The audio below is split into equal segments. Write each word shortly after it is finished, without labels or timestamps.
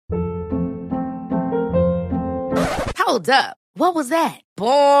Hold up. What was that?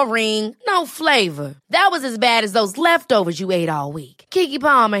 Boring. No flavor. That was as bad as those leftovers you ate all week. Keke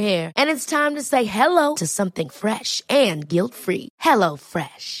Palmer here. And it's time to say hello to something fresh and guilt-free. Hello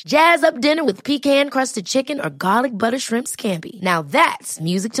Fresh. Jazz up dinner with pecan-crusted chicken or garlic butter shrimp scampi. Now that's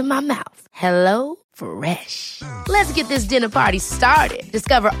music to my mouth. Hello Fresh. Let's get this dinner party started.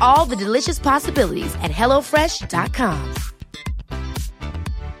 Discover all the delicious possibilities at hellofresh.com.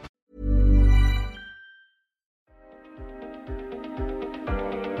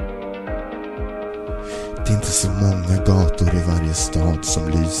 Det är inte så många gator i varje stad som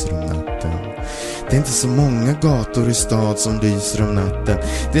lyser om natten. Det är inte så många gator i stad som lyser om natten.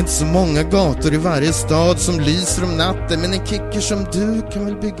 Det är inte så många gator i varje stad som lyser om natten. Men en kicker som du kan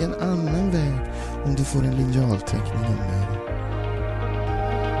väl bygga en annan väg om du får en linjalteckning av mig.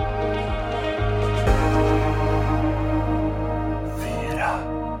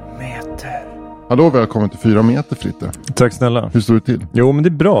 Hallå, välkommen till 4 meter, Fritte. Tack snälla. Hur står det till? Jo, men det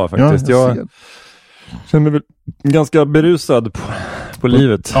är bra faktiskt. Ja, jag känner mig väl ganska berusad på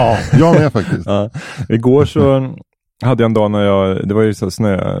livet. Ja, jag med faktiskt. Ja. Igår så hade jag en dag när det var ju så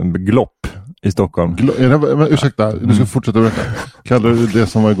snöglopp i Stockholm. Ursäkta, du ska fortsätta berätta. Kallar du det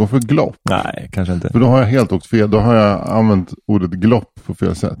som var igår för glopp? Nej, kanske inte. För då har jag helt åkt fel. Då har jag använt ordet glopp på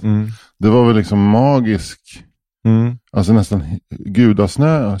fel sätt. Det var väl liksom magisk... Alltså nästan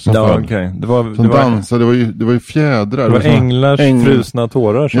gudasnö som föll. Okay. Det var dansade, det var ju fjädrar. Det var änglars frusna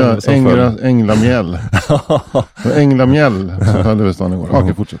tårar som änglamjäll. Änglamjäll som föll över stan igår.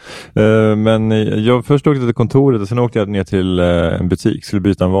 Okej, fortsätt. Men jag först åkte till kontoret och sen åkte jag ner till en butik, skulle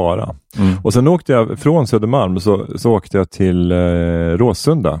byta en vara. Och sen åkte jag från Södermalm så åkte jag till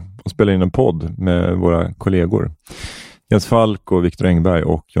Råsunda och spelade in en podd med våra kollegor. Jens Falk och Viktor Engberg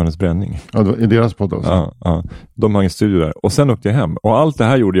och Johannes Bränning. Ja, det var i deras podd också. Ja. De har en studio där. Och sen åkte jag hem. Och allt det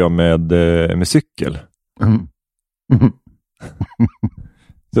här gjorde jag med cykel.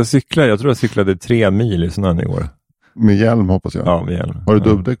 Så jag tror jag cyklade 3 mil i snön igår. Med hjälm hoppas jag. Ja, med hjälm. Har du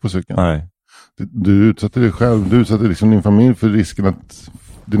dubbdäck på cykeln? Nej. Du utsatte dig själv. Du utsatte liksom din familj för risken att...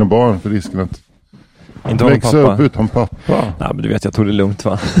 Dina barn för risken att... Inte växa upp utan pappa. Nej, men du vet, jag tog det lugnt,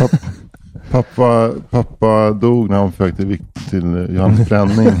 va? Pappa dog när han försökte till Johannes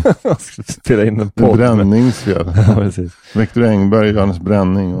Bränning. Spela in en podd. Bränningsfjäll. Ja, precis. Viktor Engberg, Johannes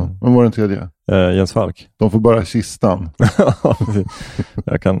Bränning. Och vem var den tredje? Jens Falk. De får bara kistan.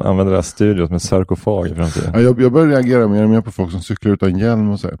 Jag kan använda det här studiot med sarkofag i framtiden. Ja, jag börjar reagera mer och mer på folk som cyklar utan hjälm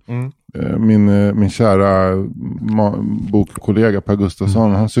och så. Min kära bokkollega Per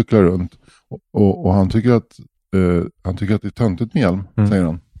Gustafsson, han cyklar runt. Och han tycker att det är töntigt med hjälm, säger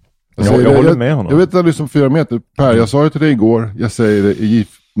han. Jag håller med honom. Jag vet att det är liksom 4 meter. Per, jag sa det till dig igår. Jag säger det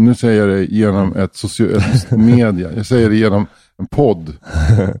nu säger jag det genom ett media. Jag säger det genom en podd.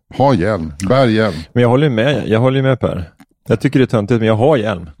 Ha hjälm. Bär hjälm. Men jag håller med Per. Jag tycker det är töntigt, men jag har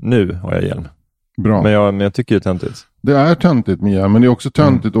hjälm. Nu har jag hjälm. Bra. Men jag tycker det är töntigt. Det är töntigt med hjälm, men det är också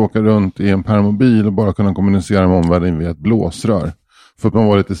töntigt att åka runt i en permobil och bara kunna kommunicera med omvärlden via ett blåsrör. För att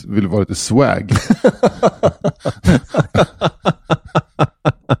man vill vara lite swag.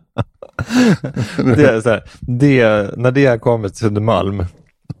 Det är så här, när det kommer till Södermalm,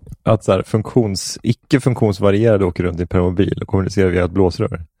 att så här, icke funktionsvarierade åker runt i permobil och kommunicerar via ett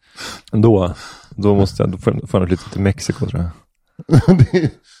blåsrör, då får jag lite till Mexiko, tror jag.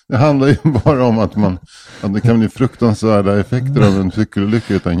 Det handlar ju bara om att det kan bli fruktansvärda effekter av en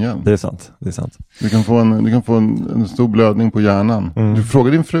cykelolycka utan hjälm. Det är sant. Du kan få en stor blödning på hjärnan. Du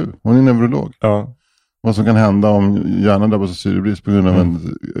frågar din fru, hon är neurolog. Ja. Vad som kan hända om hjärnan drabbas av syrebrist på grund av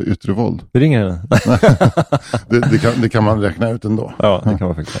en yttre våld. Det ringer henne. det kan man räkna ut ändå. Ja, det kan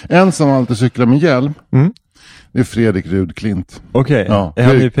man faktiskt. En som alltid cyklar med hjälm, det är Fredrik Rudklint. Okej, ja, är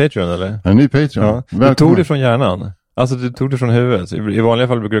han ny Patreon eller? Han är ny Patreon. Ja. Du tog det från hjärnan? Alltså du tog det från huvudet. I vanliga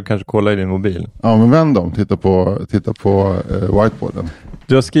fall brukar du kanske kolla i din mobil. Ja, men vänd om. Titta på whiteboarden.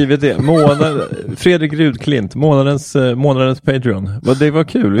 Du har skrivit det. Fredrik Rudklint, månadens Patreon. Det var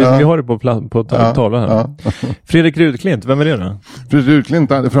kul. Vi har det på tavlan här. Ja. Fredrik Rudklint, vem är det då? Fredrik Rudklint,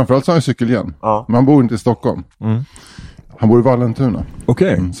 framförallt så har han cykelhjälm. Ja. Men han bor inte i Stockholm. Han bor i Vallentuna.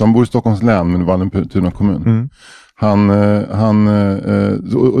 Okej. Så han bor i Stockholms län, men i Vallentuna kommun. Och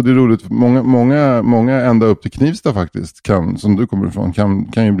det är roligt, många ända upp till Knivsta faktiskt, som du kommer ifrån,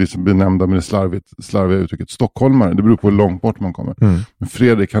 kan ju bli så benämnda med det slarviga uttrycket stockholmare. Det beror på hur långt bort man kommer. Men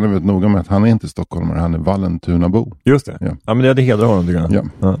Fredrik, han är väldigt noga med att han är inte stockholmare, han är Vallentunabo. Just det. Ja, men det hedrar honom, tycker jag.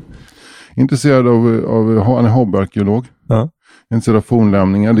 Ja. Intresserad av han är hobbyarkeolog. Ja. Intresserad av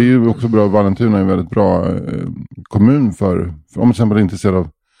fornlämningar. Det är ju också bra, Vallentuna är en väldigt bra kommun för om man till exempel är intresserad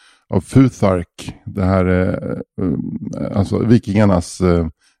av Futhark, det här alltså vikingarnas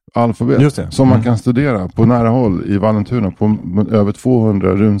alfabet som man kan studera på nära håll i Vallentuna på över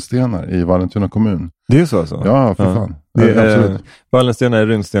 200 runstenar i Vallentuna kommun. Det är så alltså? Ja, för fan. Absolut. Vallentuna är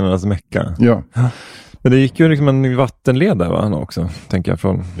runstenarnas mecka. Ja. Men det gick ju liksom en vattenled där, va, också, tänker jag,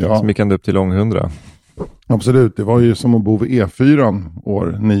 som gick ända upp till Långhundra. Absolut, det var ju som att bo vid E4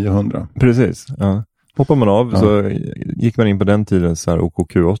 år 900. Precis, ja. Hoppar man av så gick man in på den tiden så här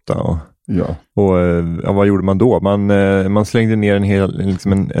OKQ8 och vad gjorde man då? Man slängde ner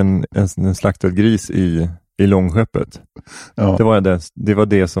en slaktad gris i Långskeppet. Ja. Det var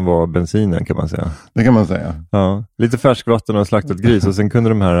det som var bensinen, kan man säga. Det kan man säga. Ja. Lite färskvatten och slaktat gris och sen kunde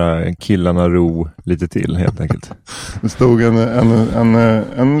de här killarna ro lite till, helt enkelt. Det stod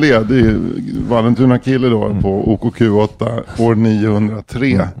en ledig Vallentuna-kille då på OKQ8 år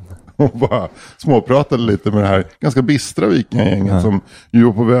 903 och bara småpratade lite med det här ganska bistra vikingagänget som ju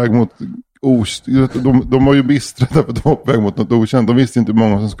var på väg mot de var ju bistra därför att de var på väg mot något okänt. De visste inte hur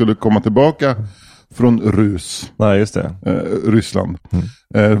många som skulle komma tillbaka från Rus. Nej, just det. Ryssland.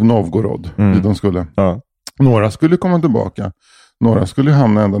 Novgorod. Dit de skulle. Ja. Några skulle komma tillbaka. Några skulle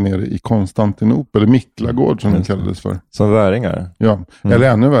hamna ända nere i Konstantinopel. Eller Miklagård som det kallades för. Som väringar. Ja. Eller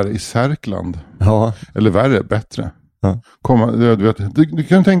ännu värre i Särkland. Ja. Eller värre, bättre. Ja. Du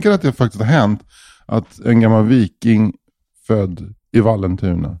kan tänka dig att det faktiskt har hänt att en gammal viking född i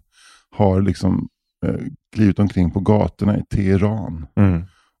Vallentuna har liksom klivit omkring på gatorna i Teheran.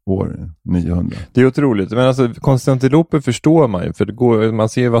 År 900. Det är otroligt. Men alltså Konstantinopel förstår man ju. För man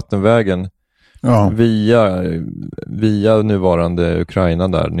ser vattenvägen via nuvarande Ukraina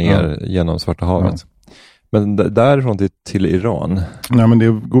där ner genom Svarta havet. Ja. Men därifrån till Iran. Nej, men det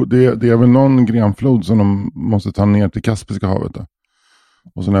är väl någon grenflod som de måste ta ner till Kaspiska havet då.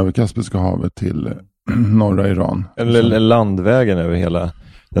 Och sen över Kaspiska havet till norra Iran. Eller landvägen över hela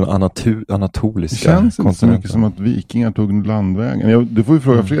den anatoliska. Det känns inte så mycket som att vikingar tog landvägen. Du får ju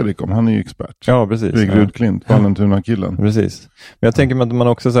fråga Fredrik om, han är ju expert. Ja, precis. Fredrik Rudklint, Vallentuna-killen. Precis. Men jag tänker mig att man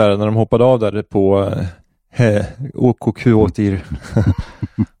också så här, när de hoppade av där på OKQ8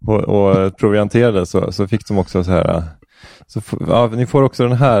 och provianterade så fick de också så här ni får också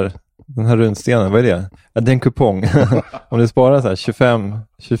den här runstenen, vad är det? Ja, det är en kupong. Om du sparar så här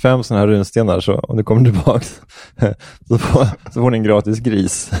 25 sådana här runstenar så om du kommer tillbaka så får ni en gratis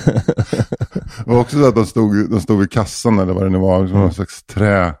gris. Det var också så att de stod vid kassan eller vad det nu var, som någon slags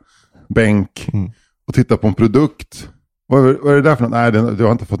träbänk och tittade på en produkt. Vad är det där för något? Nej, jag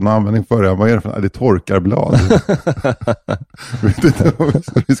har inte fått någon användning för det. Vad är det för något? Det är torkarblad. Jag vet inte vad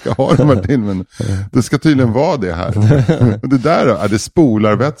vi ska ha de här till, men det ska tydligen vara det här. Och det där då? Det är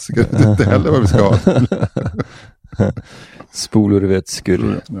spolarvätska. Det är inte heller vad vi ska ha.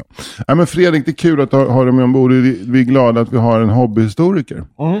 Spolorvätskor. Ja. Ja, men Fredrik, det är kul att ha dig med ombord. Vi är glada att vi har en hobbyhistoriker.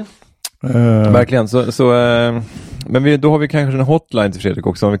 Verkligen. Men då har vi kanske en hotline till Fredrik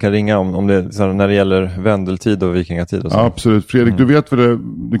också, om vi kan ringa om det så när det gäller vändeltid och vikingatid och så. Ja, absolut. Fredrik, du vet för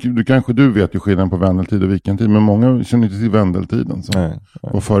du vet ju skillnaden på vändeltid och vikingatid, men många känner inte till vändeltiden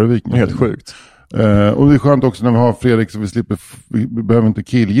och före vikingatid. Helt sjukt. Och det är skönt också när vi har Fredrik så vi behöver inte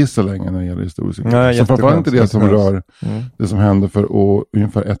killgissa längre när det gäller historiska. Nej, så framförallt inte det som rör det som hände för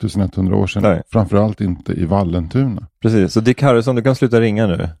ungefär 1100 år sedan. Nej. Framförallt inte i Vallentuna. Precis, så Dick Harrison, du kan sluta ringa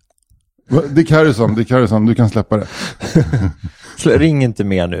nu. Dick Harrison, du kan släppa det. Ring inte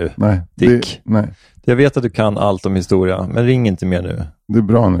mer nu, nej, Dick. Nej. Jag vet att du kan allt om historia, men ring inte mer nu. Det är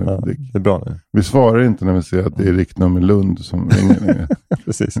bra nu, Dick. Det är bra nu. Vi svarar inte när vi ser att det är riktnummer Lund som ringer.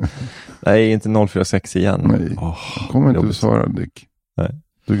 Precis. Nej, inte 046 igen. Nej, kommer inte du svara, Dick. Nej.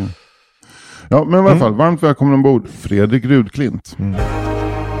 Ja, men i alla fall, varmt välkommen ombord, Fredrik Rudklint. 4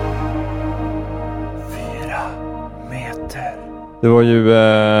 meter. Det var ju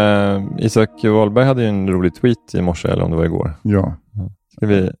Isak Wahlberg hade ju en rolig tweet i morse, eller om det var igår. Ja. Ska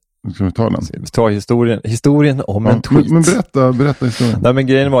vi ta den? Ska vi ta historien om en tweet. Men berätta historien. Nej, men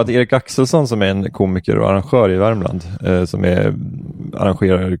grejen var att Erik Axelsson, som är en komiker och arrangör i Värmland, som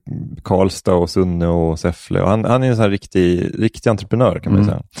arrangerar Karlstad och Sunne och Säffle, och han är en sån här riktig entreprenör, kan man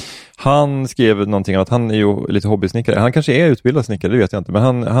säga. Han skrev någonting om att han är ju lite hobbysnickare. Han kanske är utbildad snickare, det vet jag inte.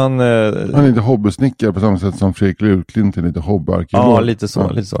 Men han är inte hobbysnickare på samma sätt som Fredrik Rudklint är lite hobbyarkeolog. Ja, lite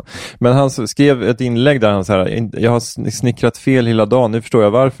så. Men han skrev ett inlägg där han så här: jag har snickrat fel hela dagen, nu förstår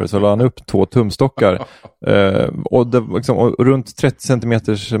jag varför. Så la han upp 2 tumstockar. Och runt 30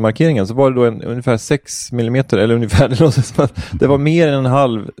 centimeters markeringen så var det då ungefär 6 millimeter, eller ungefär, det var mer än en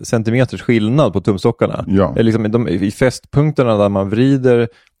halv centimeters skillnad på tumstockarna. Ja. I fästpunkterna där man vrider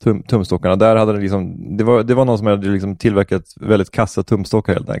tumstockarna, där hade det var någon som hade tillverkat väldigt kassa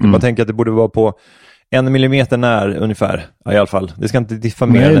tumstockar helt enkelt. Man tänker att det borde vara på 1 millimeter när ungefär, i alla fall. Det ska inte diffa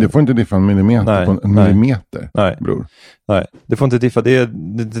mer. Nej, det får inte diffa en millimeter på en millimeter, bror. Nej, det får inte diffa.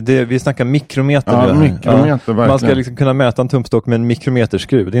 Vi snackar mikrometer. Ja, mikrometer, verkligen. Man ska liksom kunna mäta en tumstock med en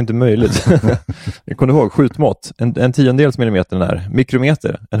mikrometerskruv. Det är inte möjligt. Jag kommer ihåg, skjutmått. En 10-dels millimeter när.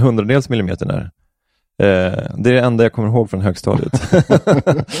 Mikrometer, en 100-dels millimeter när. Det är det enda jag kommer ihåg från högstadiet.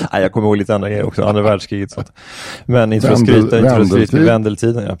 Nej, jag kommer ihåg lite andra grejer också. Andra världskriget. Sånt. Men inte för att skryta.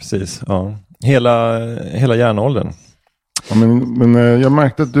 Vändeltiden, ja precis. Ja. Hela järnåldern. Ja, men jag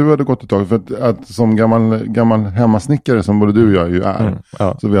märkte att du hade gått ett tag. För att som gammal hemmasnickare som både du och jag ju är.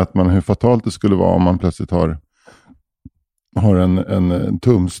 Så vet man hur fatalt det skulle vara om man plötsligt har en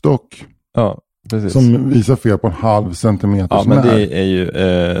tumstock. Ja. Precis. Som visar fel på 0,5 centimeter. Ja, men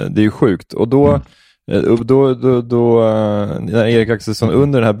det är ju sjukt. Och då när Erik Axelsson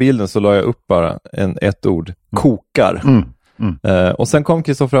under den här bilden så la jag upp bara ett ord. Kokar. Och sen kom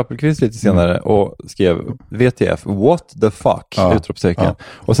Kristoffer Appelqvist lite senare och skrev WTF, what the fuck, utropstecken.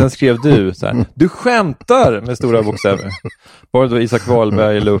 Och sen skrev du så här, du skämtar med stora bokstäver. Var det då Isak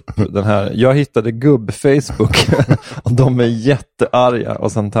Wahlberg la upp den här, jag hittade gubb-Facebook och de är jättearga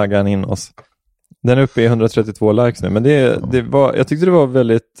och sen taggade han in oss. Den är uppe i 132 likes nu, men jag tyckte det var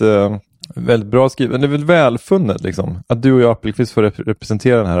väldigt bra skrivet. Det är väl välfunnet liksom, att du och jag Appelqvist får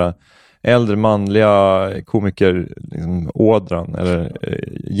representera den här äldre manliga komiker liksom, ådran eller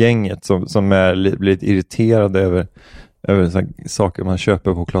gänget som blir lite irriterade över saker man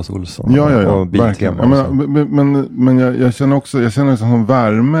köper på Clas Ohlson. Ja, verkligen. Men jag känner en sån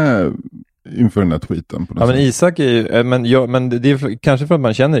värme inför den här tweeten. På men Isak är ju, men det är kanske för att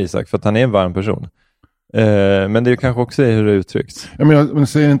man känner Isak, för att han är en varm person. Men det är kanske också hur det är uttryckt. Ja, men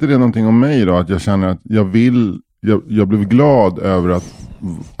säger inte det någonting om mig då? Att jag känner att jag blev glad över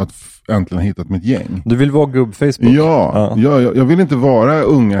att äntligen ha hittat mitt gäng. Du vill vara gubb-Facebook? Ja. Jag vill inte vara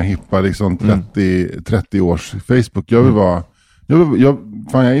unga, hippa, liksom 30 års Facebook. Jag vill vara...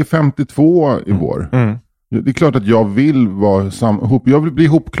 Jag är 52 i vår. Det är klart att jag vill vara jag vill bli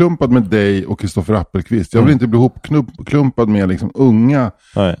ihopklumpad med dig och Kristoffer Appelqvist. Jag vill inte bli ihopklumpad med liksom unga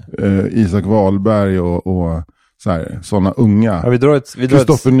Isak Wahlberg och sådana unga. Ja, vi drar ett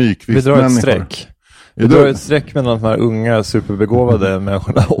streck. Vi drar ett streck mellan de här unga superbegåvade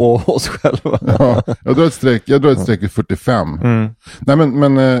människorna och oss själva. Ja, jag drar ett streck i 45. Nej,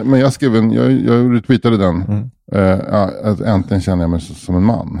 men jag skrev jag retweetade den. Att äntligen känner jag mig som en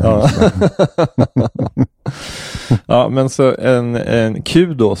man. Ja, ja, men så en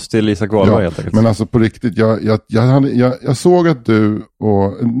kudos till Isak Wahlberg helt enkelt. Men alltså på riktigt, jag såg att du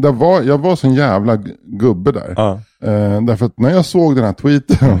och jag var så en jävla gubbe där. Därför att när jag såg den här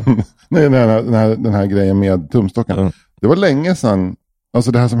tweeten den här grejen med tumstocken, det var länge sedan.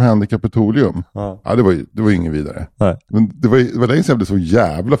 Alltså det här som hände i Kapitolium. Det var inget vidare. Nej. Men det var länge sedan jag blev så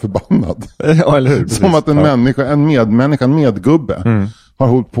jävla förbannad. Ja, eller hur? Som att en medgubbe har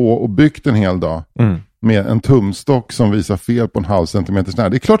hållit på och byggt en hel dag med en tumstock som visar fel på 0,5 centimeter snär.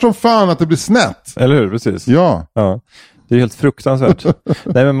 Det är klart som fan att det blir snett. Eller hur? Precis. Ja. Det är helt fruktansvärt.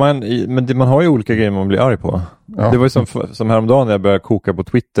 Nej, men man har ju olika grejer man blir arg på. Ja. Det var ju som häromdagen när jag började koka på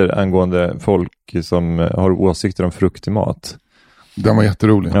Twitter angående folk som har åsikter om frukt i mat. Den var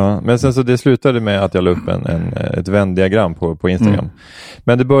jätterolig. Ja, men sen så det slutade med att jag la upp ett vändiagram på Instagram.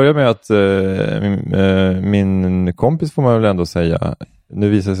 Men det började med att min kompis, får man väl ändå säga, nu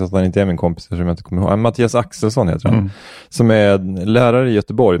visar det sig att han inte är min kompis som jag inte kommer ihåg. Mattias Axelsson heter han. Som är lärare i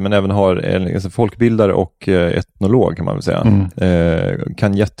Göteborg, men även har en folkbildare och etnolog kan man väl säga.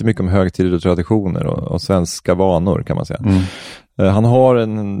 Kan jättemycket om högtider och traditioner och svenska vanor kan man säga. Han har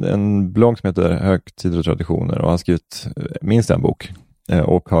en blogg som heter Högtider och traditioner och han har skrivit minst en bok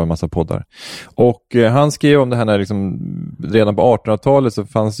och har en massa poddar. Och han skrev om det här när liksom, redan på 1800-talet så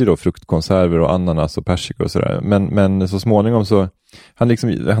fanns det ju då fruktkonserver och ananas och persikor och sådär. Men så småningom så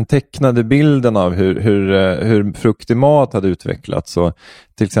han tecknade bilden av hur fruktig mat hade utvecklats. Så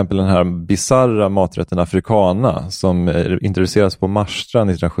till exempel den här bizarra maträtten africana som introducerades på Marstrand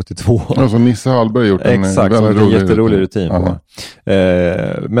 1972. Alltså Nisse Hallberg gjort en jätterolig rutin på.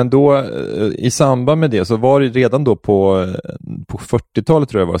 Men då i samband med det så var det redan då på 40-talet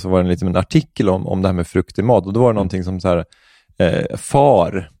tror jag var, så var det liksom en artikel om det här med fruktig mat. Och då var det någonting som så här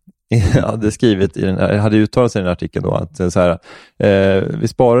far hade skrivit hade uttalat sig i den artikeln då att så här, vi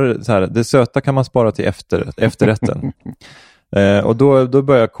sparar så här, det söta kan man spara till efterrätten. Och då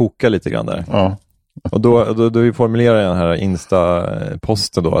börjar jag koka lite grann där. Ja. Och då formulerar jag den här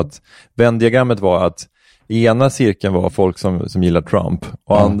Insta-posten då att vändiagrammet var att ena cirkeln var folk som gillar Trump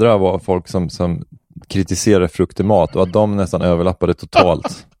och andra var folk som kritiserar fruktig mat och att de nästan överlappade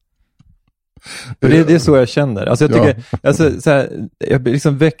totalt. Det är så jag känner. Alltså jag tycker, alltså, så här, jag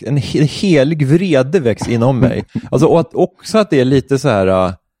liksom en helig vrede väcks inom mig. Alltså, och också att det är lite så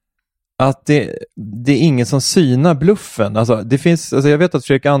här... Att det är ingen som synar bluffen. Alltså, det finns, alltså jag vet att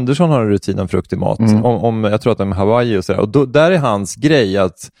Fredrik Andersson har en rutin om frukt i mat. Om jag tror att det är med Hawaii och så där. Och där är hans grej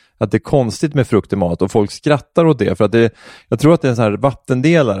att det är konstigt med frukt i mat. Och folk skrattar åt det. För att jag tror att det är en sån här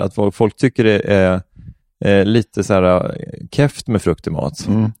vattendelare. Att folk tycker det är lite så här keft med frukt i mat.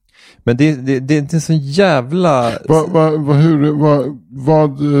 Men det är en sån jävla...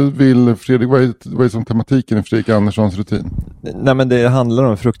 Vad vill Fredrik? Vad är som tematiken i Fredrik Anderssons rutin? Nej, men det handlar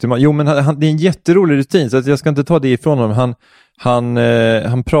om frukt i mat. Jo, men det är en jätterolig rutin, så att jag ska inte ta det ifrån honom.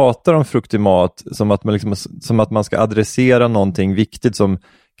 Han pratar om frukt i mat som att man ska adressera någonting viktigt som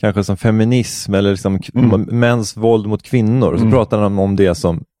kanske som feminism eller liksom mäns våld mot kvinnor. Så pratar han om det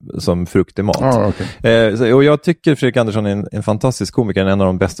som frukt i mat. Okay. Och jag tycker Fredrik Andersson är en fantastisk komiker, en av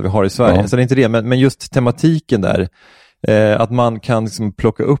de bästa vi har i Sverige. Så det är inte det, men just tematiken där, att man kan liksom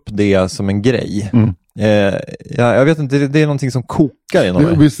plocka upp det som en grej. Jag vet inte, det är någonting som kokar inom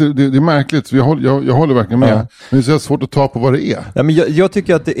mig. Visst, det är märkligt, jag håller verkligen med. Men det är svårt att ta på vad det är. Ja, men jag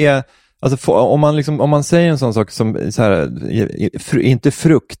tycker att det är... Alltså om man säger en sån sak som så här, inte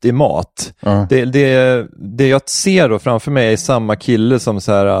frukt i mat. Det jag ser då framför mig är samma kille som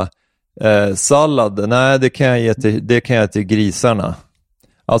så här sallad. Nej, det kan jag ge till grisarna.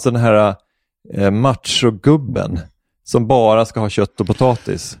 Alltså den här macho-gubben som bara ska ha kött och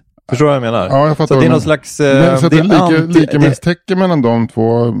potatis. Förstår du vad jag menar? Ja, jag fattar. Så det är någon slags... det är lika med tecken mellan de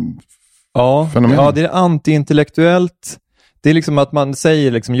två fenomen. Ja, det är antiintellektuellt. Det är liksom att man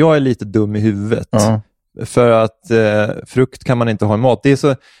säger liksom, jag är lite dum i huvudet. För att frukt kan man inte ha i mat. Det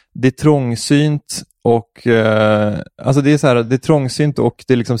är trångsynt och alltså det är så här, det är trångsynt och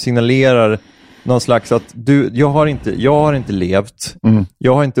det liksom signalerar någon slags att jag har inte levt.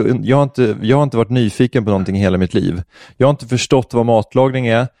 Jag har inte varit nyfiken på någonting i hela mitt liv. Jag har inte förstått vad matlagning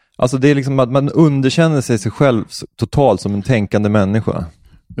är. Alltså det är liksom att man underkänner sig själv totalt som en tänkande människa.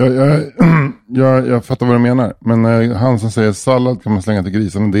 Jag fattar vad du menar. Men han som säger sallad kan man slänga till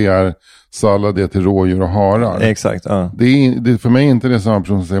grisarna, det är sallad, det är till rådjur och harar. Exakt, ja. Det för mig är inte det samma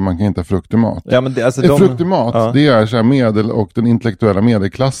person som säger man kan inte ha frukt i mat. Ja, men frukt i mat, det är så här medel och den intellektuella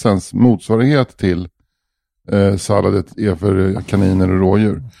medelklassens motsvarighet till salladet är för kaniner och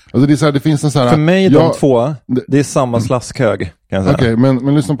rådjur. Alltså det är så här, det finns en så här... För mig de två, det är samma slaskhög. Okej,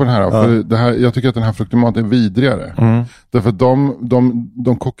 men lyssna på den här då. För det här, jag tycker att den här frukt i mat är vidrigare. Därför att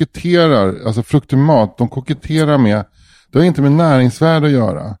de koketterar, alltså frukt i mat, de koketterar med, det har inte med näringsvärde att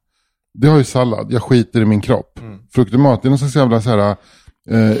göra. Det har ju sallad, jag skiter i min kropp. Frukt i mat, det är någon slags jävla så här...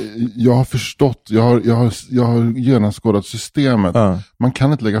 jag har förstått, jag har genomskådat systemet. Man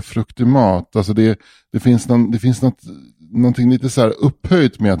kan inte lägga frukt i mat. Alltså det finns någonting lite så här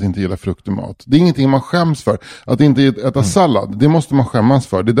upphöjt med att inte gilla frukt i mat. Det är ingenting man skäms för. Att inte äta sallad, det måste man skämmas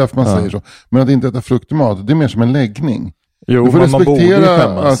för. Det är därför man säger så. Men att inte äta frukt i mat, det är mer som en läggning. Jo, du får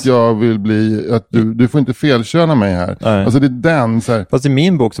respektera att jag vill bli, att du får inte felköna mig här. Nej. Alltså det är den så här. Fast i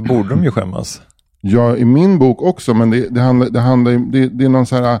min bok så borde de ju skämmas. Ja, i min bok också, men det är någon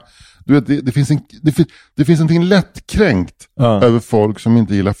så här, du vet, det finns någonting lättkränkt över folk som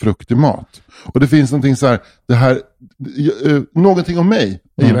inte gillar frukt i mat. Och det finns någonting så här, någonting om mig,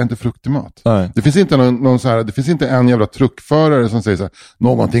 jag gillar inte frukt i mat. Det finns inte någon så här, det finns inte en jävla truckförare som säger så här,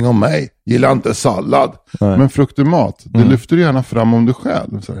 någonting om mig, gillar inte sallad. Men frukt i mat, det lyfter du gärna fram om du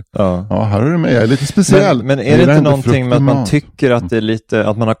själv. Så här. Ja, här är du med, jag är lite speciell. Men är det inte någonting med att man tycker att det är lite,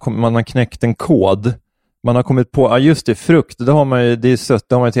 att man har knäckt en kod? Man har kommit på, just det, frukt, det är sött,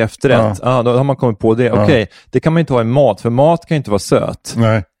 det har man ju till efterrätt. Då har man kommit på det. Okej, det kan man inte ha i mat, för mat kan inte vara söt.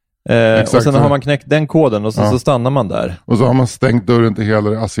 Nej. Och sen har man knäckt den koden och så stannar man där. Och så har man stängt dörren till hela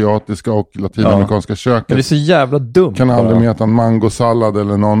det asiatiska och latinamerikanska köket. Men det är så jävla dumt. Kan aldrig mer äta en mangosallad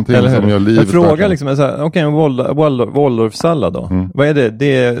eller någonting som gör livet. Men fråga liksom, en Waldorfsallad då. Vad är det?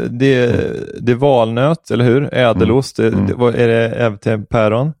 Det är valnöt, eller hur? Ädelost, är det även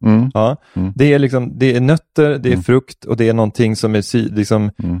päron? Det är liksom, det är nötter, det är frukt och det är någonting som är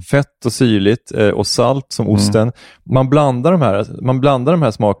liksom fett och syrligt och salt som osten. Man blandar de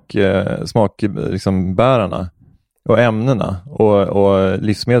här smak liksom bärarna och ämnena och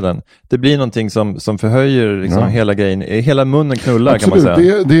livsmedlen. Det blir någonting som förhöjer liksom hela grejen. Hela munnen knullar. Absolut, kan man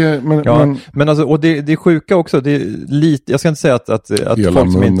säga. Men alltså, och det är sjuka också. Det är lite, jag ska inte säga att hela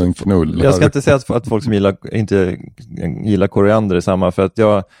folk som munnen knullar. Jag ska inte säga att folk som inte gillar koriander är samma, för att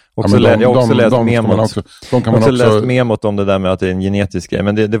jag också läst memot om det där med att det är en genetisk grej.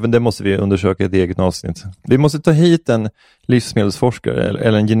 Men det måste vi undersöka i ett eget avsnitt. Vi måste ta hit en livsmedelsforskare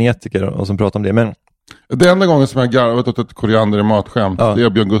eller en genetiker och som pratar om det. Men det enda gången som jag garvat åt ett koriander i matskämt, det är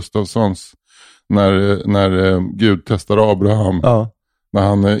Björn Gustafssons när Gud testar Abraham. Ja. När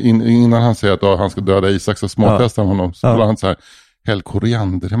han, innan han säger att han ska döda Isak så småtestar honom. Så talar han så här, häll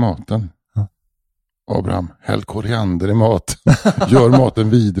koriander i maten. Abraham, häll koriander i mat. Gör maten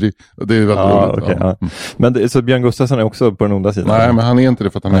vidrig. Det är väldigt roligt. Okay, ja. Men så Björn Gustafsson är också på den onda sidan? Nej, men han är inte det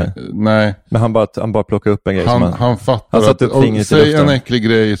för att han är... Nej. Men han bara plockar upp en grej. Han fattar att... Säg en äcklig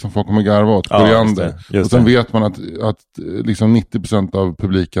grej som folk kommer garva åt. Koriander. Just och sen vet man att liksom 90% av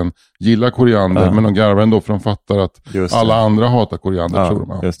publiken gillar koriander. Men de garvar ändå för de fattar att alla andra hatar koriander, tror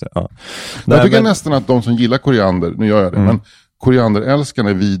de. Just det, ja. Jag tycker nästan att de som gillar koriander, nu gör jag det, men korianderälskarna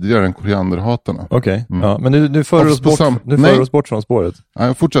är vidrigare än korianderhatarna. Okej, ja, men nu för oss bort från spåret.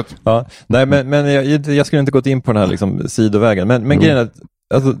 Nej, fortsätt. Ja, nej, men jag skulle inte gått in på den här liksom, sidovägen. Men grejen är att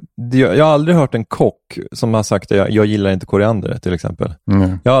alltså, jag har aldrig hört en kock som har sagt att jag gillar inte koriander till exempel.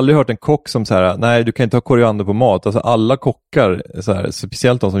 Jag har aldrig hört en kock som säger nej, du kan inte ha koriander på mat. Alltså alla kockar, så här,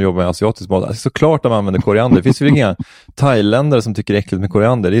 speciellt de som jobbar med asiatisk mat, alltså, såklart de använder koriander. Det finns väl inga thailändare som tycker det är äckligt med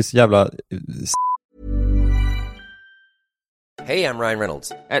koriander. Det är så jävla... Hey, I'm Ryan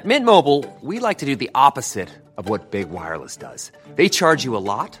Reynolds. At Mint Mobile, we like to do the opposite of what Big Wireless does. They charge you a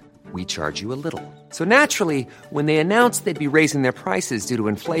lot, we charge you a little. So naturally, when they announced they'd be raising their prices due to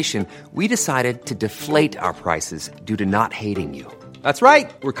inflation, we decided to deflate our prices due to not hating you. That's right.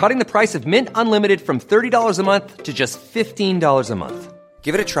 We're cutting the price of Mint Unlimited from $30 a month to just $15 a month.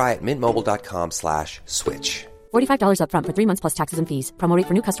 Give it a try at mintmobile.com/switch. $45 up front for 3 months plus taxes and fees. Promo rate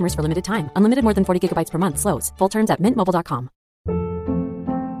for new customers for limited time. Unlimited more than 40 gigabytes per month. Slows full terms at mintmobile.com.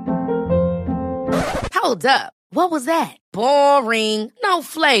 Hold up. What was that? Boring. No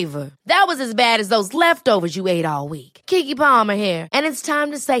flavor. That was as bad as those leftovers you ate all week. Keke Palmer here, and it's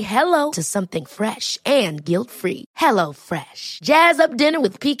time to say hello to something fresh and guilt-free. Hello Fresh. Jazz up dinner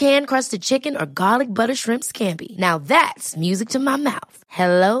with pecan-crusted chicken or garlic butter shrimp scampi. Now that's music to my mouth.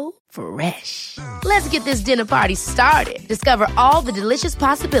 Hello Fresh. Let's get this dinner party started. Discover all the delicious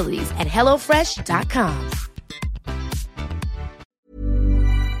possibilities at hellofresh.com.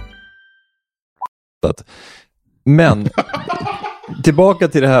 Men tillbaka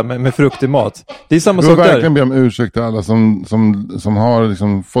till det här med frukt i mat. Det är samma sak där. Jag vill verkligen be om ursäkt till alla som har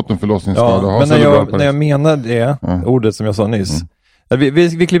liksom fått en förlossningsskada. Ja, men när jag menar det ordet som jag sa nyss.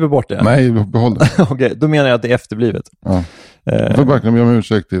 Vi klipper bort det. Nej, behåll det. Okej, då menar jag att det är efterblivet. Ja. Jag får verkligen be om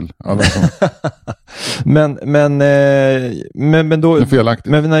ursäkt till alla som... men då... Det är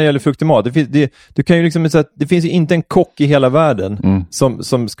felaktigt. Men när det gäller frukt i mat, du kan ju liksom säga att det finns ju inte en kock i hela världen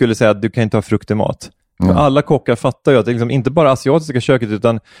som skulle säga att du kan inte ha frukt i mat. För alla kockar fattar ju att det liksom inte bara asiatiska köket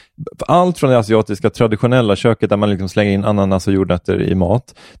utan allt från det asiatiska traditionella köket där man liksom slänger in ananas och jordnötter i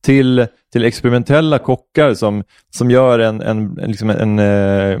mat till experimentella kockar som gör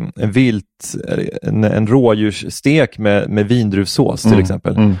en rådjursstek med vindruvsås till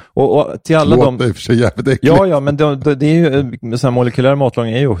exempel. Och till alla de... Det är för sig jävligt äckligt. Ja, men det är ju så här, molekylär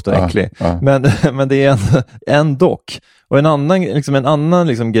matlagning är ju ofta äcklig. Men det är ändå. Och en annan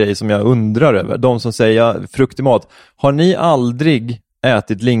grej som jag undrar över, de som säger frukt i mat. Har ni aldrig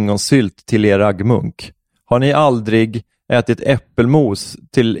ätit lingonsylt till er raggmunk? Har ni aldrig ätit äppelmos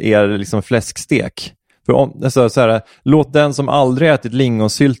till er liksom fläskstek? För så här, låt den som aldrig ätit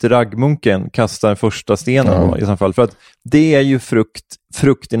lingonsylt i raggmunken kasta den första stenen i så fall. För att det är ju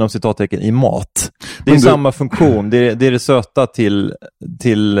frukt inom citattecken i mat. Det är samma funktion. Det är det söta till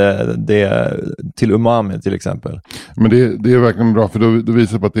umami till exempel. Men det är verkligen bra, för då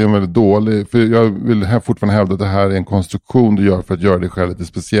visar det på att det är en väldigt dålig, för jag vill fortfarande hävda att det här är en konstruktion du gör för att göra dig själv lite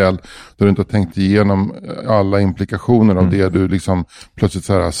speciell, där du inte har tänkt igenom alla implikationer av det du liksom plötsligt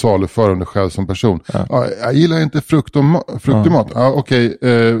så här saluför om dig själv som person. Jag gillar inte frukt i mat. Okej,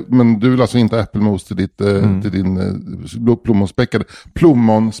 men du vill alltså inte ha äppelmos till din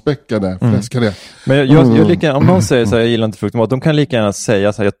plommonspekade fläskade. Men jag om någon säger så här, jag gillar inte frukt i mat, de kan lika gärna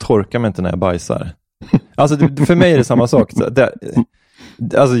säga så här, jag torkar mig inte när jag bajsar. Alltså för mig är det samma sak.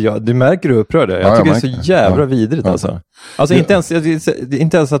 Alltså du märker hur upprörd det är. Jag tycker det är så jävla vidrigt alltså. Alltså inte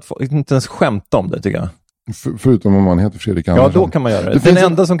ens skämta om det tycker jag. Förutom om man heter Fredrik Andersson. Ja, då kan man göra det. Den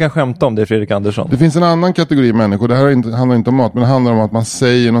enda som kan skämta om det är Fredrik Andersson. Det finns en annan kategori människor. Det här handlar inte om mat, men det handlar om att man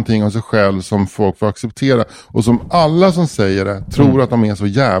säger någonting om sig själv som folk får acceptera. Och som alla som säger det tror att de är så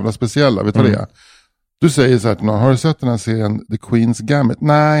jävla speciella. Vet du vad det är? Du säger så här till någon, har du sett den här serien The Queen's Gambit?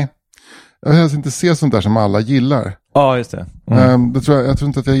 Nej, jag vill helst inte se sånt där som alla gillar. Ja, just det. Jag tror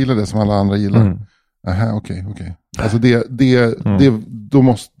inte att jag gillar det som alla andra gillar. Okej. Alltså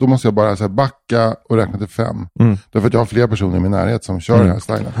då måste jag bara så här backa och räkna till 5. Därför att jag har flera personer i min närhet som kör den här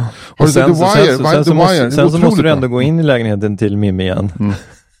stilen. Sen så måste du ändå gå in i lägenheten till Mimmi igen.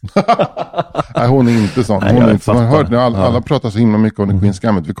 Nej, hon är inte sån. Hon är inte sån. Man har hört när alla pratar så himla mycket om The Queen's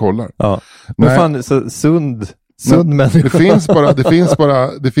Gambit. Vi kollar. Ja. Men fan, så sund människa. Det finns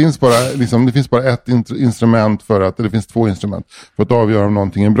bara ett instrument för att, det finns 2 instrument för att avgöra om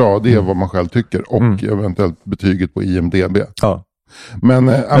någonting är bra. Det är vad man själv tycker och eventuellt betyget på IMDb. Ja.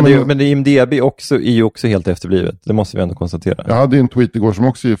 Men IMDb också, är ju också helt efterblivet. Det måste vi ändå konstatera. Jag hade en tweet igår som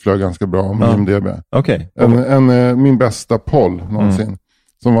också flög ganska bra om IMDb. Okej. Min bästa poll någonsin.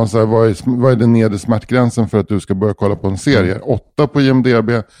 Som var så här, vad är den nedre smärtgränsen för att du ska börja kolla på en serie? 8 på IMDb,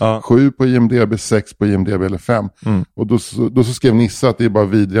 7 på IMDb, 6 på IMDb eller 5. Och då så skrev Nissa att det är bara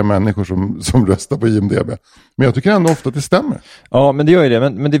vidriga människor som röstar på IMDb. Men jag tycker ändå ofta att det stämmer. Ja, men det gör ju det.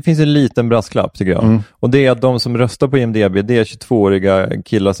 Men det finns en liten brasklapp tycker jag. Och det är att de som röstar på IMDb, det är 22-åriga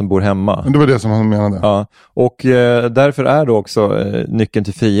killar som bor hemma. Men det var det som han menade. Ja, och därför är då också Nyckeln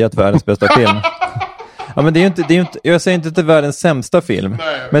till frihet världens bästa film. Ja, men det är inte, jag säger inte att det är världens sämsta film.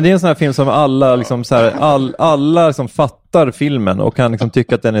 Nej. Men det är en sån här film som alla liksom så här, alla liksom fattar filmen och kan liksom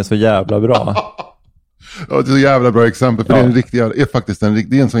tycka att den är så jävla bra. Ja, det är så jävla bra exempel. För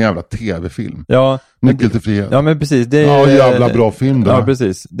det är en sån jävla tv-film. Ja. Nyckel till frihet. Ja, men precis. Jävla bra film då. Ja,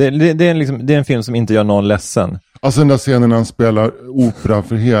 precis. Det är en film som inte gör någon ledsen. Alltså den där scenen när han spelar opera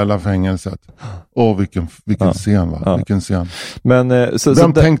för hela fängelset. Vilken scen va? Ja. Vilken scen. Men,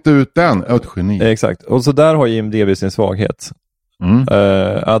 vem tänkte ut den? Ett geni. Exakt. Och så där har IMDb sin svaghet.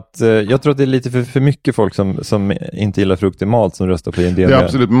 Jag tror att det är lite för mycket folk som inte gillar frukt i mat som röstar på IMDb. Det är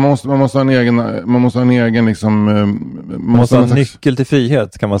absolut. Man måste ha en egen liksom... Man måste ha en nyckel till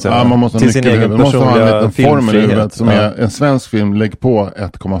frihet kan man säga. Ja, man måste ha till sin egen personliga filmfrihet. Som är en svensk film, lägg på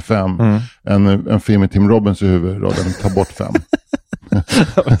 1,5. En film med Tim Robbins i huvudrollen, ta bort 5.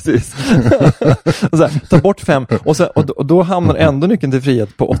 Precis. Och så här, ta bort 5 och då hamnar ändå nyckeln till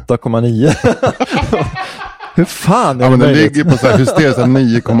frihet på 8,9. Hur fan är det den ligger på så här hysteriskt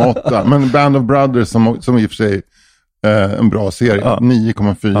 9,8. Men Band of Brothers som i och för sig en bra serie,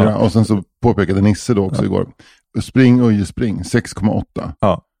 9,4. Och sen så påpekade Nisse då också igår. Spring Uje spring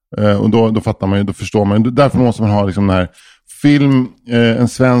 6,8. Och då fattar man ju, då förstår man ju. Därför måste man ha liksom den här film, en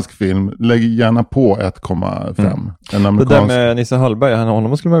svensk film, lägg gärna på 1,5. En amerikansk. Det där med Nisse Hallberg,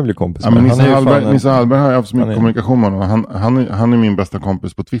 honom skulle man bli kompis med. Ja, men Nisse Hallberg har jag haft så mycket kommunikation med honom. Han är min bästa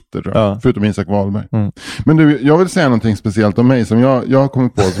kompis på Twitter, tror jag. Förutom Isak Wahlberg. Men du, jag vill säga någonting speciellt om mig som jag har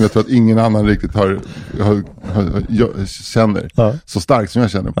kommit på, som jag tror att ingen annan riktigt känner så starkt som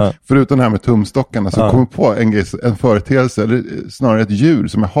jag känner. Förutom det här med tumstockarna så kommer på en företeelse, eller snarare ett djur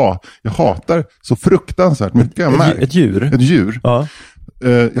som jag hatar så fruktansvärt mycket. Ett djur? Ett djur. Ja.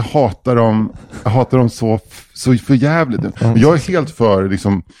 Jag hatar dem så för jävligt. Jag är helt för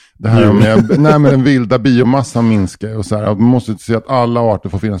liksom det här med den vilda biomassan minskar och så här, man måste se att alla arter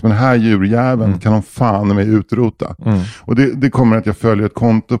får finnas, men den här djurjäveln kan de fan med utrota. Och det kommer att jag följer ett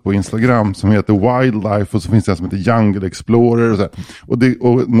konto på Instagram som heter Wildlife, och så finns det som heter Jungle Explorer och så här.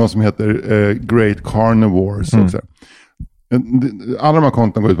 Och något som heter Great Carnivores och så här. Alla de här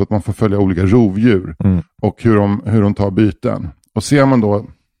konton går ut på att man får följa olika rovdjur och hur de tar byten. Och ser man då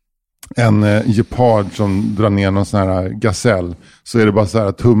en gepard som drar ner någon sån här gasell, så är det bara så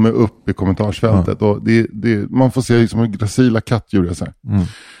här tumme upp i kommentarsfältet. Och man får se liksom gracila kattdjur. Så här.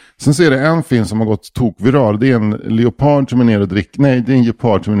 Sen så är det en film som har gått tokviral. Det är en leopard som är nere och dricker. Nej, det är en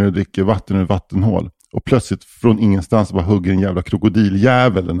gepard som är nere och dricker vatten ur ett vattenhål. Och plötsligt från ingenstans bara hugger en jävla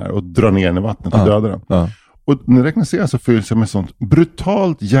krokodiljävel den här och drar ner den i vattnet och dödar den. Och när jag räknar så fylls jag med sånt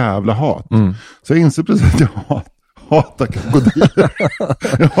brutalt jävla hat. Så jag inser precis att jag hatar krokodiler.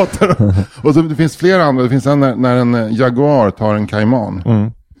 Jag hatar dem. Och så det finns flera andra. Det finns en när en jaguar tar en kaiman.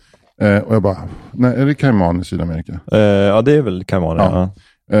 Och jag bara, nej, är det kaiman i Sydamerika? Ja, det är väl kaiman. Ja.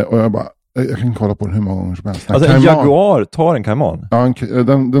 Och jag bara, jag kan kolla på den hur många gånger som helst. Alltså en jaguar tar en kaiman? Ja,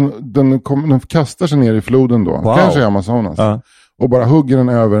 den kastar sig ner i floden då. Wow. Kanske i Amazonas. Och bara hugger den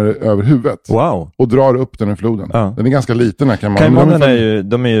över huvudet. Wow. Och drar upp den i floden. Den är ganska liten här kaimanen. Kaimanen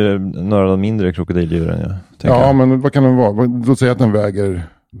de är ju några av de mindre krokodildjuren. Men vad kan den vara? Låt säga att den väger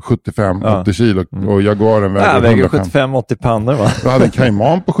 75-80 kilo och jaguaren väger 75-80 pannor, va? Du hade en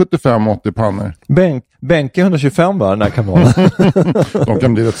kaiman på 75-80 pannor. Bänke 125, va, den här kaimanen. De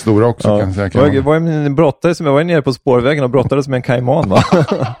kan bli rätt stora också, kan jag säga. Jag var nere på spårvägen och brottades med en kaiman, va?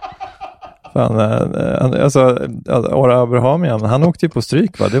 Fan, Ara Abrahamian, han åkte ju på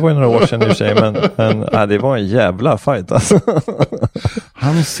stryk, va? Det var ju några år sedan i och för sig, men det var en jävla fight alltså.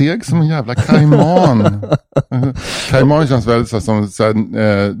 Han är seg som en jävla kaiman. Kaiman känns väldigt som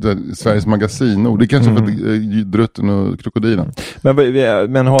Sveriges magasin. Det är kanske för att drutten och krokodilen.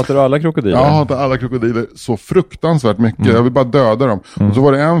 Men hatar du alla krokodiler? Jag hatar alla krokodiler så fruktansvärt mycket. Jag vill bara döda dem. Och så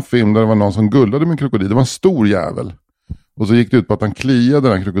var det en film där det var någon som gullade med krokodil. Det var en stor jävel. Och så gick det ut på att han kliade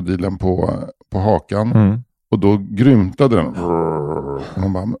den här krokodilen på hakan. Och då grymtade den. Och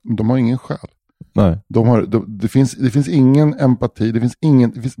man bara, de har ingen själ. Nej. Det finns ingen empati. Det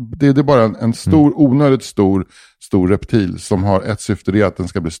är bara en stor, onödigt stor reptil som har ett syfte, det är att den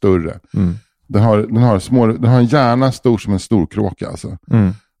ska bli större. Den har en hjärna stor som en stor kråka alltså.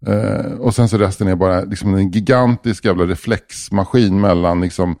 Och sen så resten är bara liksom en gigantisk jävla reflexmaskin mellan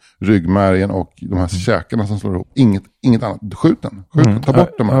liksom ryggmärgen och de här käkarna som slår ihop. Inget annat. Skjut den, ta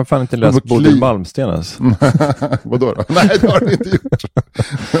bort dem. Jag har fan inte läst Bodil Malmsten ens. Vadå då? Nej, det har den inte gjort.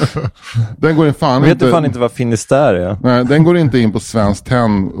 Den går fan vet du fan inte vad Finistär är? Nej, den går inte in på Svenskt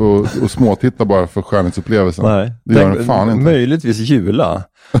Tenn och småtitta bara för skönhetsupplevelsen. Nej, det gör den fan inte. Möjligtvis Jula.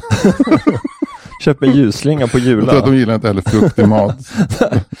 Köper ljusslinga på Jula. Jag tror att de gillar inte heller frukt i mat.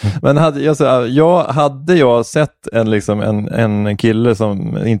 Men hade jag sett en kille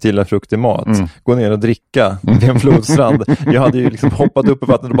som inte gillar frukt i mat gå ner och dricka vid en flodstrand, jag hade ju liksom hoppat upp i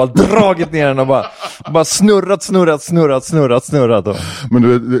vattnet och bara dragit ner den och bara snurrat. Men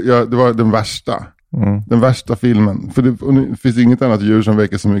det var den värsta. Den värsta filmen. För det finns inget annat djur som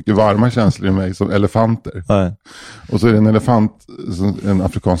väcker så mycket varma känslor i mig som elefanter. Nej. Och så är det en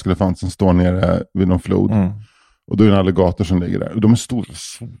afrikansk elefant som står nere vid någon flod. Och då är det en alligator som ligger där. Och de är stora,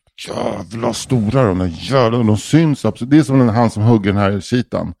 så jävla stora de där jävla. De syns absolut. Det är som han som hugger den här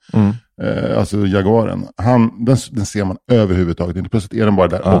cheetan. Alltså jaguaren. Den ser man överhuvudtaget inte. Plötsligt är den bara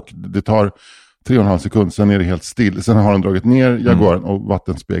där och det tar 3,5 sekund, sen är det helt still. Sen har den dragit ner jaguaren och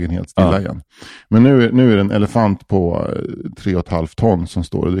vattenspegeln helt stilla igen. Men nu är det en elefant på 3,5 ton som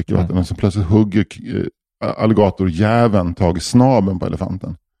står och dricker vatten. Och så plötsligt hugger alligatorjäveln tag i snaben på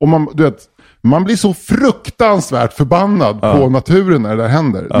elefanten. Och man blir så fruktansvärt förbannad på naturen när det där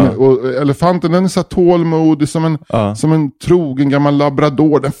händer. Och elefanten, den är så tålmodig som en trogen gammal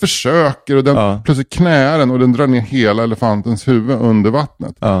labrador. Den försöker och den plötsligt knäar den och den drar ner hela elefantens huvud under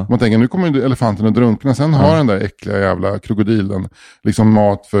vattnet. Man tänker, nu kommer elefanten att drunkna. Sen har den där äckliga jävla krokodilen liksom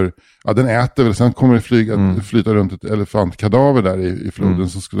mat för... Ja, den äter väl. Sen kommer det flyta runt ett elefantkadaver där i floden.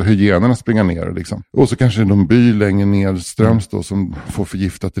 Så ska hyenorna springa ner liksom. Och så kanske de by längre ner ströms då som får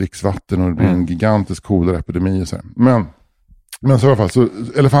förgiftat dricksvatten och det blir en gigantisk kolerepidemi och så här. Men så i alla fall, så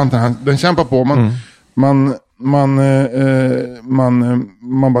elefanten den kämpar på. Man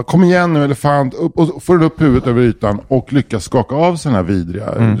bara, kom igen nu elefant, upp, och får upp huvudet över ytan och lyckas skaka av sådana här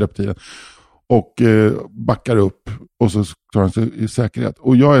vidriga reptiler. Och backar upp och så tar den sig i säkerhet.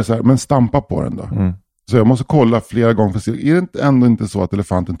 Och jag är så här, men stampa på den då. Så jag måste kolla flera gånger för att se, är det ändå inte så att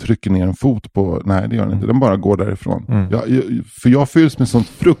elefanten trycker ner en fot på, nej det gör den inte, den bara går därifrån. För jag fylls med sånt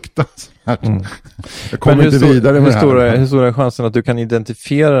fruktansvärt. Jag kommer inte vidare med det här. Hur stor är chansen att du kan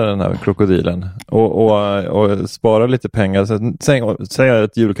identifiera den här krokodilen och spara lite pengar? Säg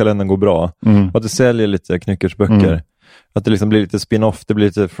att julkalendern går bra och att du säljer lite knyckersböcker. Att det liksom blir lite spin-off, det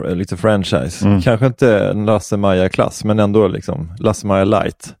blir lite franchise. Kanske inte en Lasse-Maja-klass, men ändå liksom Lasse-Maja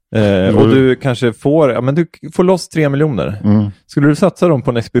light. Och du kanske får loss 3 miljoner. Skulle du satsa dem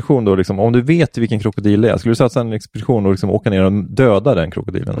på en expedition då, liksom, om du vet vilken krokodil det är, skulle du satsa en expedition och liksom åka ner och döda den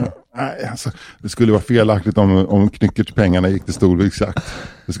krokodilen? Nej, alltså, det skulle vara felaktigt om knyckertspengarna gick till storviltsjakt.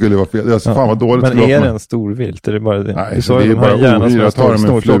 Det skulle vara fel. Alltså, fan vad dåligt. Men är det en storvilt? Är det bara det? Nej, det är bara ohyra att ta dem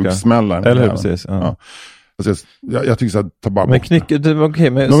med flugsmällar. Eller hur, precis. Ja. Alltså, jag tycker så att ta bara bort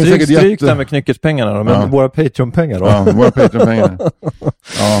det. Men stryk där med knyckerspengarna då, men våra Patreon-pengar då. Ja, våra Patreon-pengar.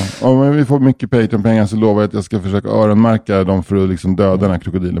 Om vi får mycket Patreon-pengar så lovar jag att jag ska försöka öronmärka dem för att liksom döda den här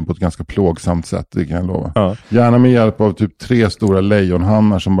krokodilen på ett ganska plågsamt sätt, det kan jag lova. Gärna med hjälp av typ 3 stora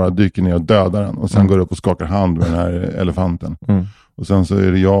lejonhannar som bara dyker ner och dödar den och sen går upp och skakar hand med den här elefanten. Och sen så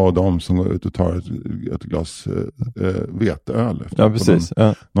är det jag och de som går ut och tar ett glas veteöl. Ja, precis.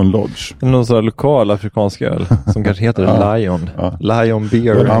 Någon lodge. Någon sån här lokal afrikansk öl som kanske heter Lion. Lion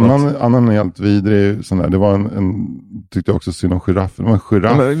Beer. Annan är helt vidrig. Sån där. Det var tyckte jag också synd om giraffen. Det var en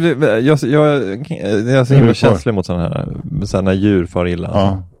giraff. Jag är så himla känslig mot sådana djur far illa.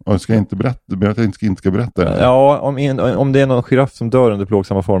 Ja. Och jag ska inte berätta. Jag inte ska berätta det. Ja, om det är någon giraff som dör under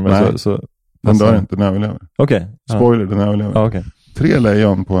plågsamma former så den dör inte, den överlever. Okej. Spoiler, den överlever. Okay. 3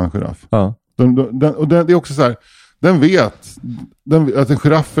 lejon på en giraff. Och det är också så här, den vet att en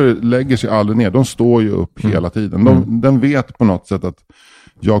giraffer lägger sig aldrig ner. De står ju upp hela tiden. Den vet på något sätt att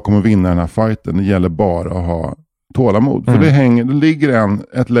jag kommer vinna den här fighten. Det gäller bara att ha tålamod. För det ligger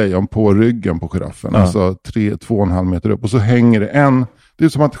ett lejon på ryggen på giraffen. Alltså 2,5 meter upp. Och så hänger det det är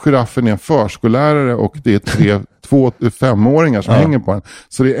som att giraffen är en förskollärare och det är 2 5-åringar som hänger på den.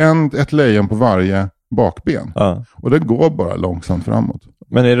 Så det är ett lejon på varje bakben. Och det går bara långsamt framåt.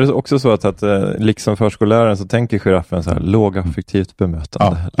 Men är det också så att liksom förskolläraren så tänker giraffen så här lågaffektivt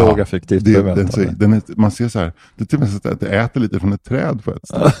bemötande? Lågaffektivt bemötande. Man ser så här, det är till och med så att det äter lite från ett träd på ett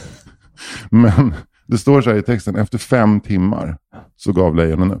ställe. Men det står så här i texten, efter 5 timmar så gav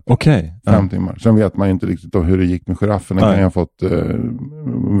lejonen upp. Okej. 5 timmar. Sen vet man ju inte riktigt hur det gick med giraffen. Den kan ju ha fått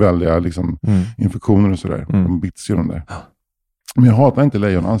väldiga liksom, infektioner och sådär. De bits ju de där. Men jag hatar inte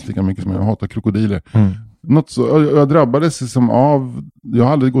lejon alls lika mycket som jag hatar krokodiler. Något så, jag drabbades som av, jag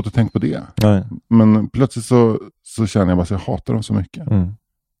har aldrig gått och tänkt på det. Nej. Men plötsligt så känner jag bara att jag hatar dem så mycket.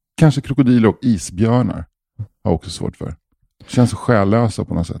 Kanske krokodiler och isbjörnar har också svårt för. Känns så själlösa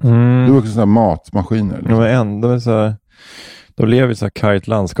på något sätt. Det är också sådana matmaskiner. Liksom. Men ändå är så här, de lever i så här kargt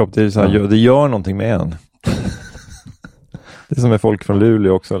landskap. Det är så här, det gör någonting med en. Det är som med folk från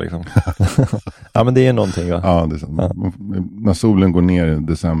Luleå också liksom. Ja, men det är någonting, va? Ja, det är sant. Ja. När solen går ner i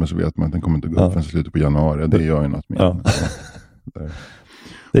december så vet man att den kommer inte gå upp förrän slutet på januari. Det gör ju något med. Ja.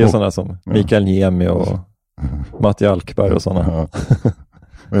 Det är sådana som Mikael Niemi och Matti Alkberg och sådana. Ja.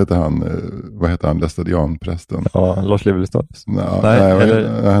 Vad heter han? Lästadianprästen? Ja, Lars Levelstadius.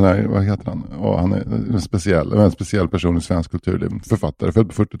 Nej, vad heter han? Han är en speciell person i svensk kulturliv. Författare,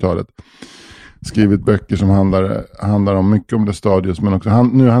 född på 40-talet. Skrivit böcker som handlar om mycket om Lästadius, men också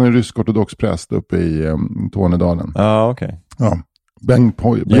han är rysk-ortodox präst uppe i Tornedalen. Ja, okej. Ja. Bengt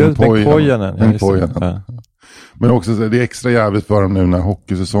Poijanen. Men också det är extra jävligt för dem nu när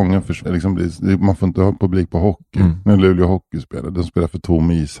hockeysäsongen liksom man får inte ha publik på hockey. När Luleå Hockey spelar. De spelar för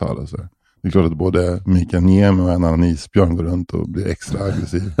tom ishall och så. Det är klart att både Mikael Niemi och en annan isbjörn går runt och blir extra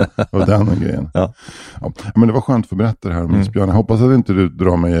aggressiv av den grejen. Ja. Men det var skönt för att berätta det här om isbjörn. Jag hoppas att inte du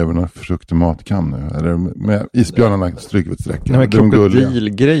drar mig över någon försök till matkam nu. Eller med isbjörnarna stryker ett streck. Nej, men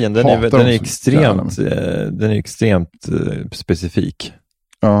krokodilgrejen, den är extremt specifik.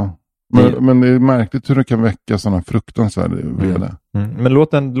 Ja. Men det är märkligt hur det kan väcka sådana fruktansvärda vrede. Men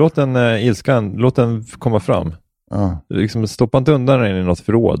låt den ilskan, låt den komma fram. Ja. Liksom, stoppa inte undan den i något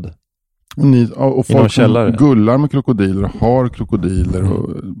förråd. Och folk som gullar med krokodiler och har krokodiler och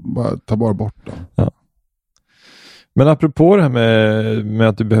tar bara bort dem. Ja. Men apropå det här med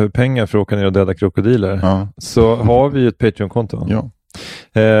att du behöver pengar för att åka ner och döda krokodiler, så har vi ett Patreon-konto. Ja.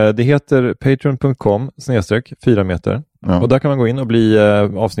 Det heter patreon.com/4 meter. Och där kan man gå in och bli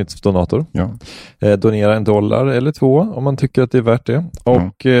avsnittsdonator. Ja. Donera $1 eller 2 om man tycker att det är värt det.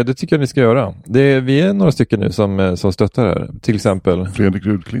 Och det tycker jag ni ska göra. Vi är några stycken nu som stöttar här. Till exempel Fredrik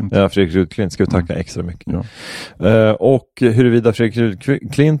Rudklint. Ja, Fredrik Rudklint ska vi tacka extra mycket. Ja. Och huruvida Fredrik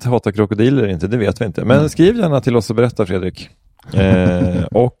Rudklint hatar krokodiler eller inte, det vet vi inte. Men skriv gärna till oss och berätta, Fredrik.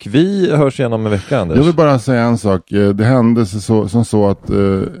 Och vi hörs igen om en vecka, Anders. Jag vill bara säga en sak. Det hände som så att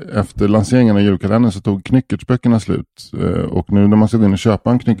efter lanseringen av julkalendern så tog Knyckertsböckerna slut. Och nu när man ska gå in och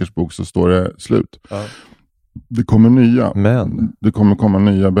köpa en Knyckertsbok så står det slut. Ja. Det kommer nya. Men det kommer komma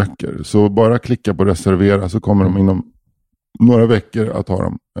nya böcker. Så bara klicka på reservera så kommer de inom några veckor att ha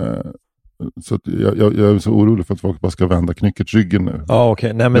dem. Så att jag är så orolig för att folk bara ska vända Knyckertsryggen nu. Ja,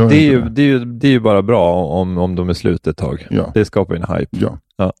 okej. Nej, men det är ju bara bra om de är slut ett tag. Ja. Det skapar ju en hype.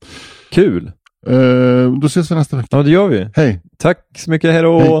 Ja. Kul. Då ses vi nästa vecka. Ja, det gör vi. Hej. Tack så mycket. Hej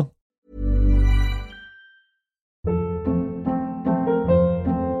då. Hej.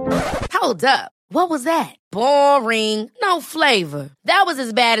 Hold up. What was that? Boring. No flavor. That was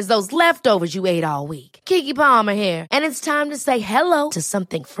as bad as those leftovers you ate all week. Keke Palmer here, and it's time to say hello to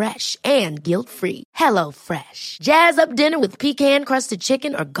something fresh and guilt-free. Hello Fresh. Jazz up dinner with pecan-crusted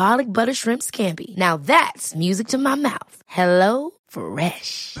chicken or garlic butter shrimp scampi. Now that's music to my mouth. Hello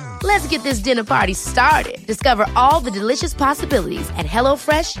Fresh. Let's get this dinner party started. Discover all the delicious possibilities at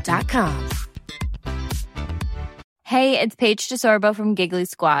hellofresh.com. Hey, it's Paige DeSorbo from Giggly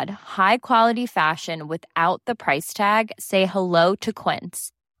Squad. High quality fashion without the price tag. Say hello to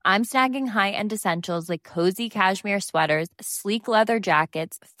Quince. I'm snagging high-end essentials like cozy cashmere sweaters, sleek leather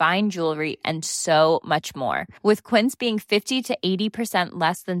jackets, fine jewelry, and so much more. With Quince being 50 to 80%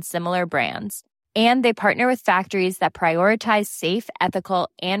 less than similar brands. And they partner with factories that prioritize safe, ethical,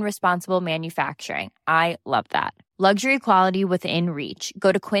 and responsible manufacturing. I love that. Luxury quality within reach.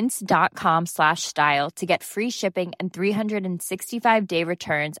 Go to quince.com/style to get free shipping and 365-day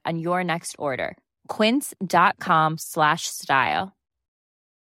returns on your next order. Quince.com/style.